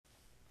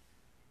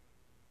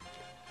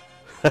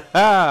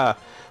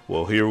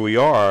Well, here we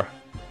are,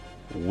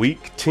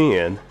 week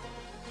 10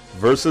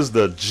 versus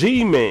the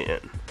G-Man.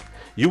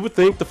 You would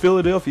think the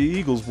Philadelphia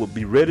Eagles would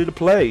be ready to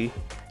play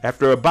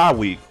after a bye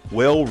week.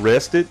 Well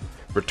rested,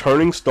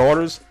 returning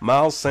starters,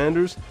 Miles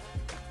Sanders,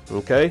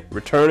 okay,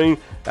 returning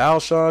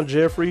Alshon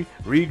Jeffrey,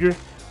 Rieger.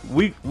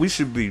 We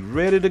should be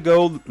ready to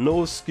go.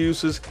 No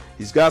excuses.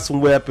 He's got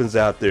some weapons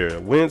out there.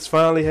 Wentz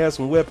finally has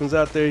some weapons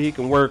out there he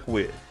can work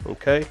with,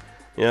 okay?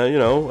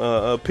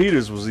 Yeah,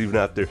 Peters was even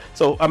out there.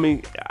 So, I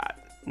mean,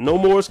 no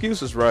more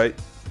excuses, right?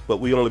 But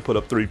we only put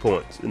up 3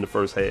 points in the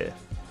first half.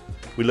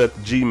 We let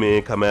the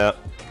G-Men come out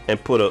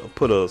and put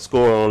a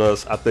score on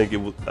us. I think it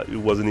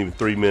wasn't even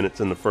 3 minutes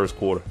in the first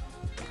quarter.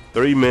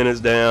 3 minutes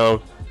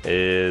down,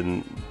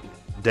 and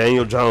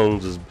Daniel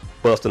Jones is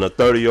busting a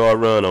 30-yard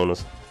run on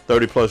us,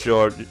 30-plus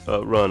yard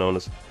run on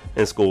us,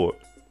 and scored.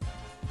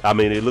 I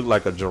mean, it looked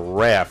like a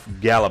giraffe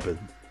galloping,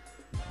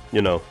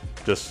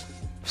 just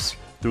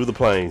through the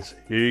plains.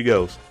 Here he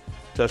goes.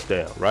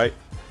 Touchdown, right?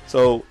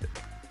 So,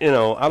 I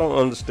don't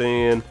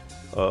understand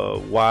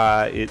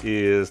why it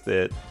is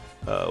that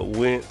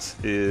Wentz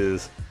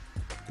is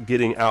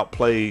getting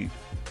outplayed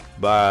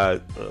by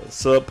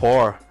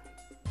subpar,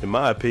 in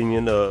my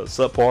opinion,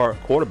 subpar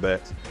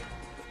quarterbacks.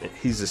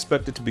 He's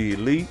expected to be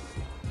elite.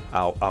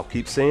 I'll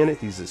keep saying it.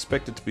 He's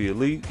expected to be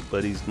elite,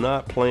 but he's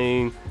not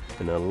playing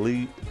an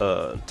elite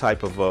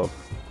type of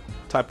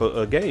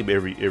game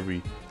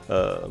every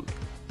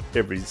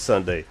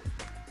Sunday.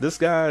 This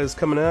guy is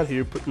coming out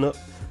here putting up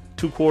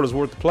 2 quarters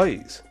worth of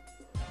plays,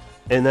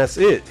 and that's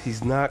it.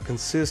 He's not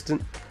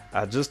consistent.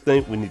 I just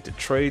think we need to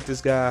trade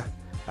this guy.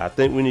 I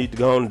think we need to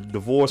go on a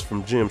divorce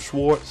from Jim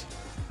Schwartz.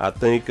 I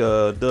think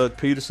Doug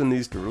Peterson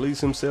needs to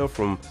release himself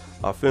from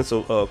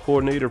offensive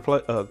coordinator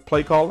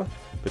play caller,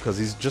 because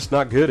he's just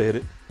not good at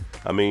it.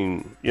 I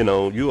mean,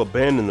 you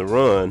abandon the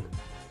run,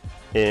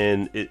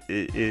 and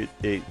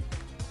it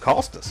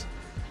cost us.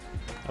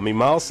 I mean,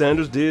 Miles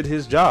Sanders did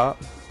his job,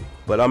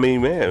 but I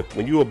mean, man,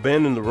 when you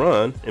abandon the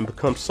run and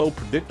become so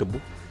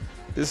predictable,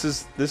 this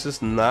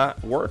is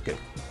not working.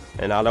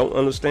 And I don't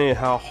understand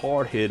how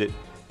hard-headed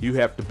you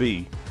have to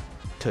be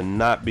to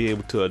not be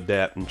able to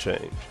adapt and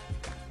change.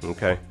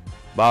 Okay,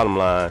 bottom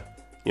line,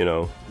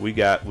 we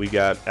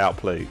got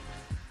outplayed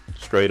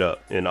straight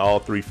up in all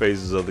 3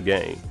 phases of the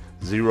game.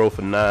 0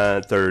 for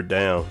 9 third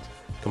downs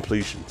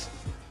completions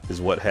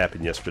is what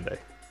happened yesterday.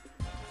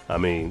 I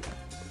mean,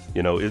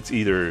 it's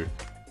either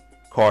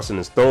Carson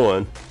is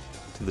throwing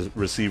to the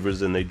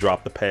receivers and they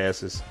drop the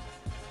passes,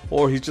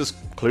 or he's just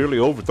clearly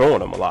overthrowing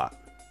them a lot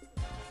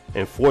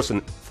and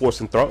forcing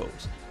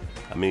throws.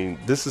 I mean,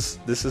 this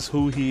is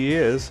who he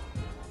is,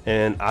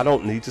 and I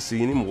don't need to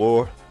see any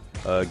more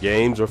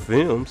games or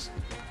films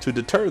to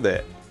deter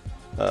that.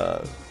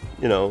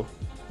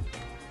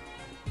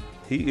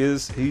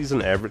 He's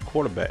an average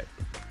quarterback.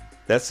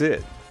 That's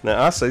it.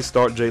 Now I say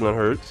start Jalen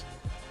Hurts,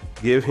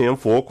 give him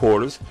 4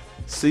 quarters,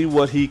 see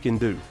what he can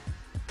do.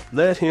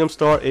 Let him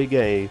start a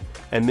game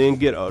and then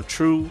get a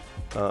true,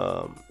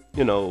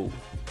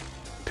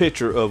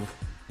 picture of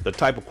the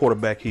type of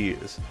quarterback he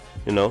is.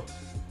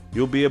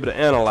 You'll be able to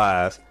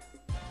analyze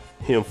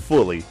him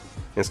fully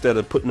instead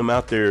of putting him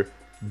out there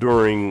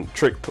during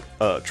trick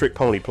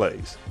pony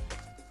plays.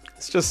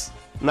 It's just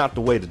not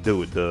the way to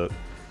do it, Doug.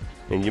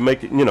 And you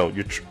make it,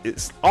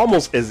 it's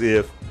almost as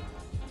if,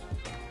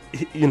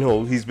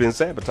 he's been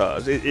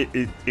sabotaged.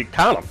 It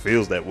kind of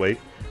feels that way.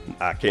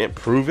 I can't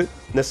prove it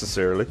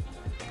necessarily,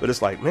 but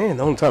it's like, man,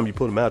 the only time you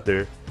put him out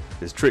there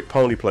is trick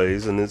pony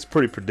plays, and it's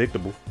pretty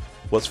predictable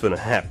what's going to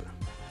happen.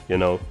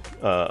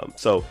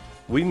 So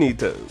we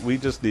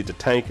just need to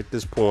tank at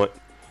this point.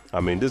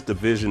 I mean, this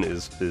division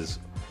is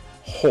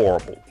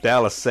horrible.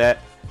 Dallas sat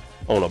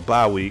on a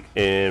bye week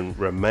and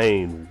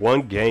remained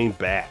 1 game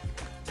back.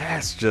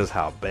 That's just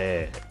how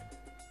bad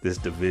this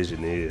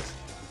division is.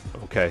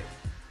 Okay,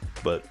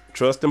 but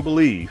trust and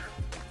believe.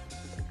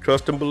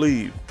 There's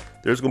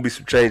going to be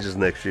some changes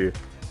next year,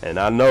 and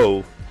I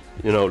know,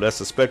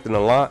 that's expecting a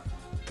lot.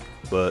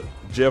 But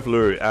Jeff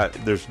Lurie,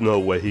 there's no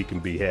way he can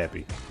be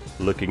happy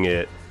looking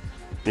at,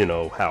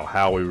 how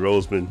Howie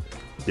Roseman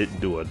didn't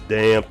do a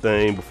damn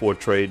thing before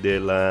trade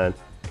deadline.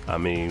 I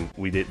mean,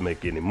 we didn't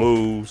make any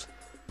moves.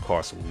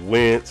 Carson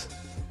Wentz,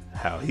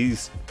 how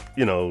he's,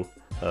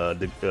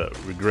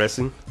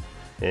 regressing,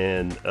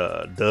 and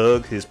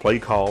Doug, his play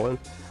calling.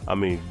 I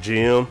mean,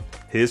 Jim,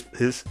 his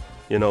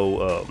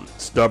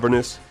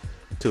stubbornness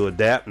to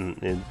adapt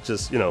and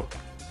just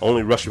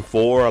only rushing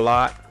 4 a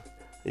lot.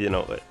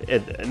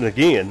 And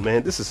again,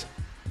 man, this is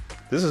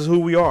who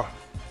we are.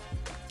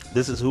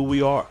 This is who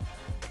we are.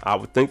 I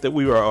would think that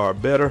we are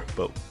better,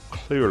 but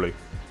clearly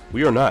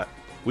we are not.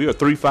 We are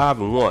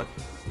 3-5-1.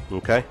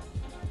 Okay,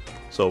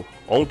 so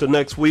on to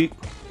next week.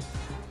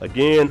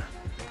 Again,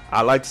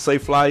 I like to say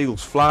fly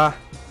Eagles fly,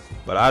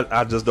 but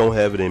I just don't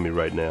have it in me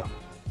right now.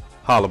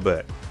 Holla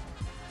back.